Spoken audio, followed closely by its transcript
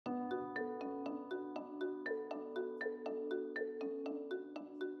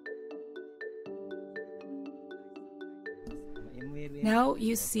Now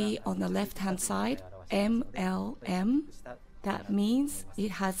you see on the left-hand side, MLM. That means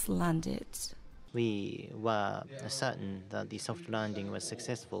it has landed. We were certain that the soft landing was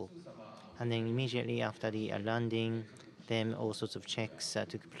successful. And then immediately after the landing, then all sorts of checks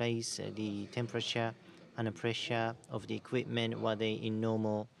took place. The temperature and the pressure of the equipment, were they in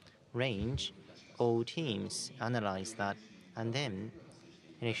normal range? All teams analyzed that. And then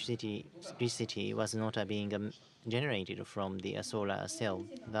electricity was not being generated from the solar cell.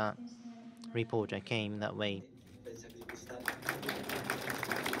 That report came that way.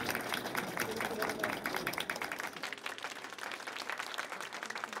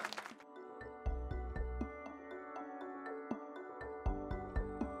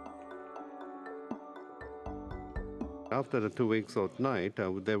 After the 2 weeks of night,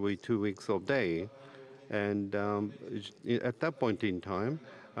 there were 2 weeks of day. And at that point in time,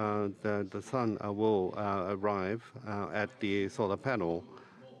 the sun will arrive at the solar panel.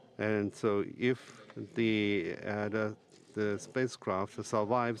 And so if the spacecraft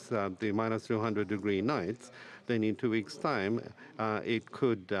survives the minus 200-degree nights, then in 2 weeks' time, it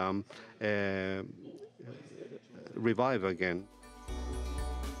could revive again.